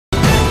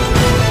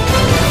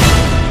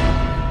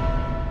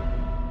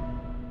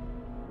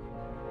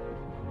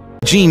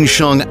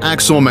Jinsheng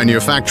Axle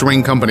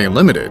Manufacturing Company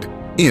Limited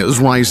is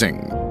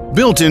rising.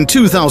 Built in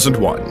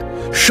 2001,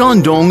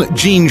 Shandong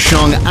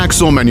Jinsheng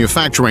Axle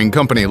Manufacturing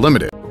Company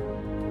Limited.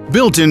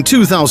 Built in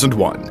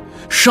 2001,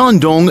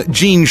 Shandong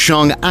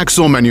Jinsheng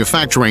Axle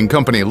Manufacturing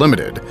Company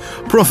Limited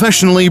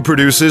professionally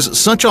produces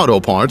such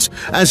auto parts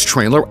as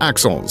trailer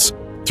axles.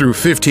 Through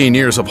 15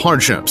 years of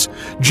hardships,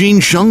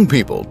 Jinsheng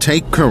people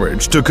take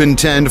courage to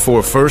contend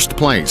for first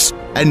place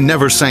and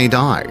never say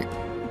die.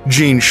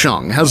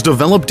 Jinsheng has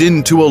developed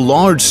into a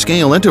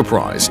large-scale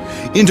enterprise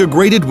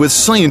integrated with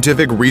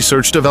scientific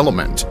research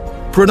development,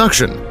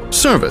 production,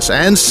 service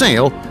and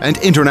sale, and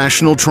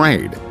international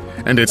trade.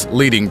 And its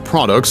leading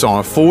products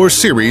are 4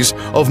 series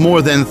of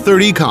more than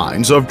 30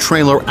 kinds of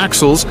trailer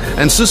axles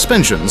and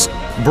suspensions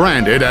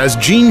branded as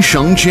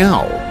Jinsheng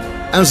Jiao.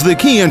 As the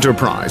key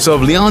enterprise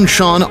of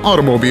Liangshan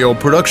Automobile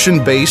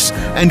Production Base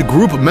and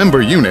Group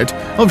Member Unit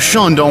of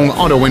Shandong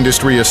Auto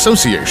Industry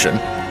Association,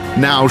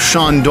 now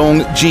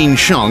Shandong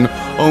Jinsheng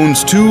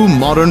owns 2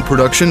 modern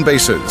production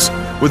bases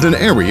with an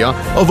area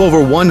of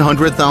over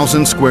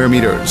 100,000 square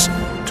meters,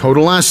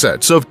 total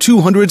assets of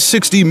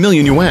 260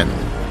 million yuan,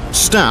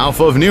 staff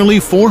of nearly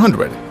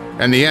 400,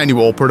 and the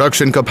annual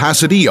production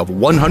capacity of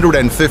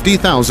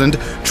 150,000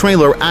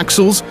 trailer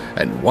axles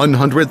and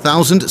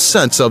 100,000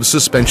 sets of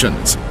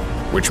suspensions,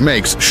 which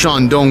makes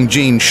Shandong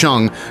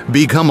Jinsheng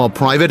become a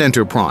private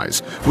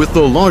enterprise with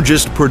the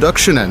largest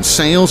production and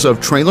sales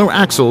of trailer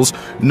axles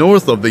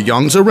north of the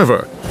Yangtze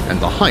River and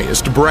the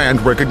highest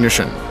brand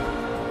recognition.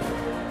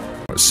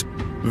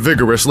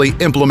 Vigorously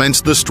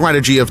implements the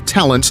strategy of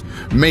talent,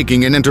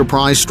 making an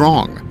enterprise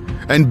strong,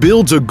 and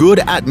builds a good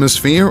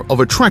atmosphere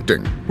of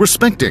attracting,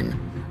 respecting,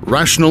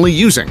 rationally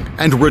using,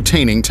 and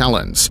retaining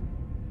talents.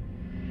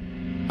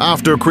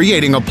 After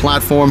creating a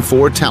platform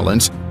for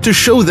talents to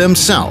show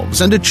themselves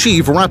and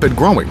achieve rapid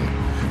growing,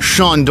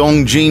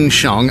 Shandong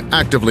Jinsheng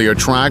actively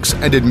attracts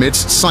and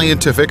admits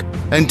scientific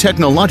and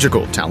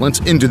technological talents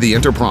into the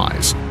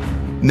enterprise.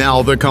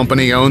 Now the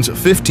company owns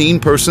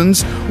 15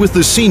 persons with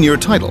the senior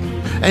title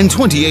and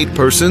 28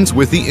 persons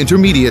with the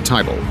intermediate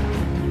title.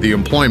 The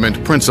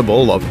employment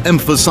principle of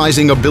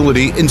emphasizing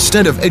ability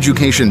instead of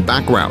education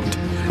background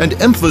and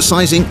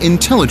emphasizing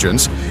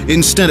intelligence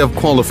instead of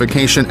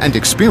qualification and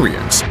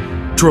experience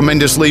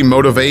tremendously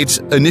motivates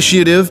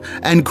initiative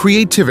and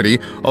creativity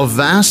of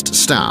vast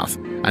staff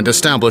and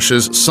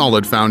establishes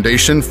solid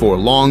foundation for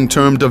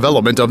long-term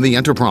development of the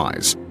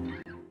enterprise.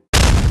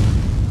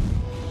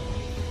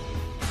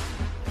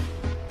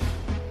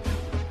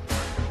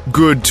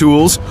 Good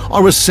tools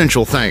are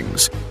essential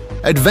things.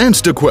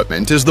 Advanced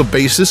equipment is the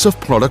basis of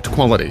product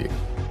quality.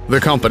 The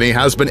company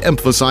has been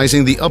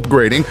emphasizing the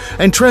upgrading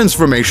and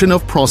transformation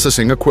of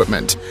processing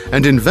equipment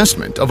and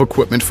investment of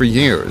equipment for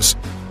years.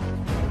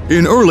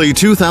 In early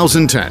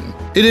 2010,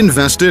 it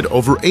invested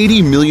over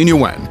 80 million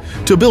yuan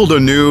to build a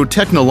new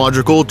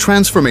technological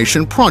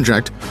transformation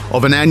project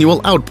of an annual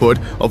output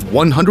of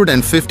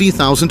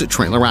 150,000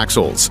 trailer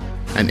axles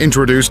and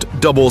introduced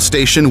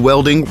double-station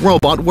welding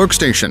robot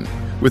workstation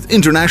with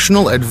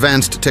international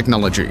advanced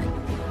technology,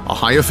 a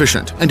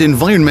high-efficient and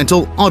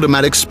environmental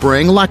automatic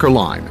spraying lacquer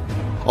line,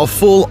 a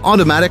full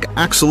automatic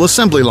axle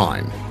assembly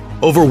line,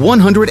 over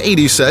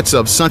 180 sets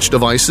of such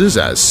devices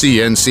as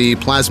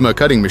CNC plasma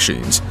cutting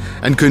machines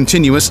and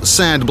continuous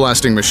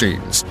sandblasting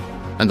machines,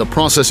 and the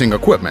processing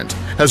equipment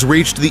has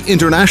reached the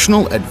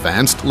international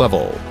advanced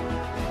level.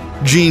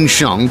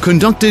 Jinsheng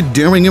conducted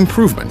daring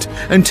improvement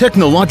and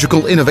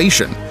technological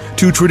innovation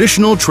to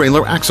traditional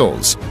trailer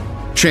axles,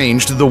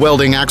 changed the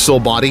welding axle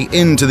body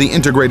into the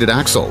integrated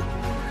axle,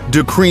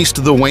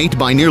 decreased the weight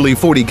by nearly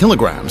 40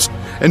 kilograms,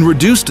 and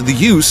reduced the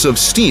use of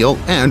steel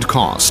and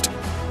cost.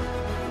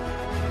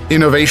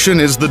 Innovation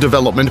is the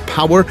development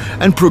power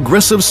and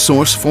progressive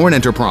source for an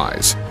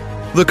enterprise.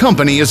 The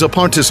company is a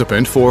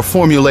participant for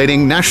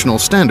formulating national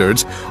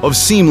standards of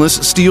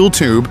seamless steel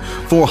tube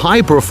for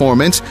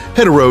high-performance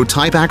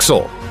hetero-type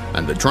axle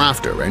and the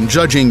drafter and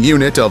judging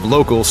unit of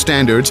local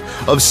standards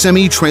of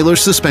semi-trailer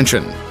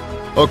suspension,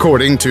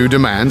 according to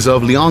demands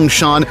of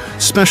Liangshan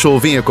Special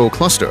Vehicle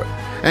Cluster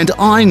and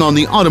eyeing on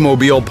the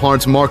automobile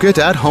parts market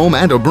at home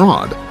and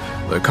abroad.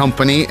 The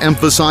company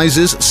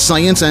emphasizes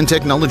science and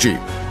technology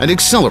and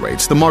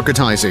accelerates the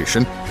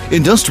marketization,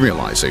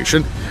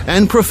 industrialization,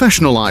 and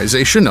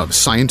professionalization of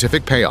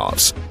scientific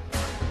payoffs.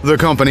 The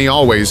company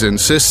always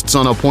insists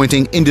on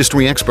appointing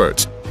industry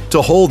experts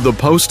to hold the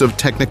post of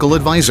technical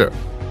advisor,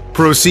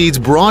 proceeds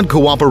broad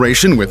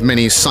cooperation with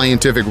many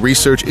scientific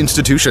research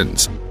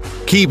institutions,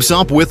 keeps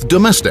up with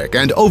domestic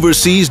and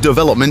overseas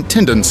development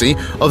tendency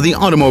of the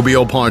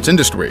automobile parts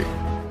industry,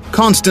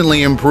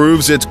 constantly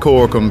improves its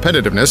core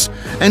competitiveness,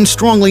 and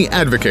strongly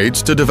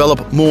advocates to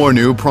develop more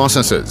new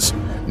processes,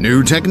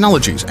 new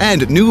technologies,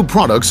 and new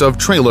products of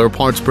trailer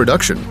parts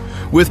production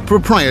with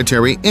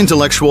proprietary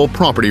intellectual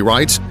property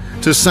rights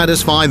to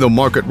satisfy the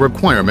market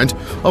requirement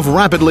of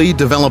rapidly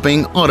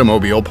developing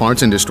automobile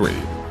parts industry.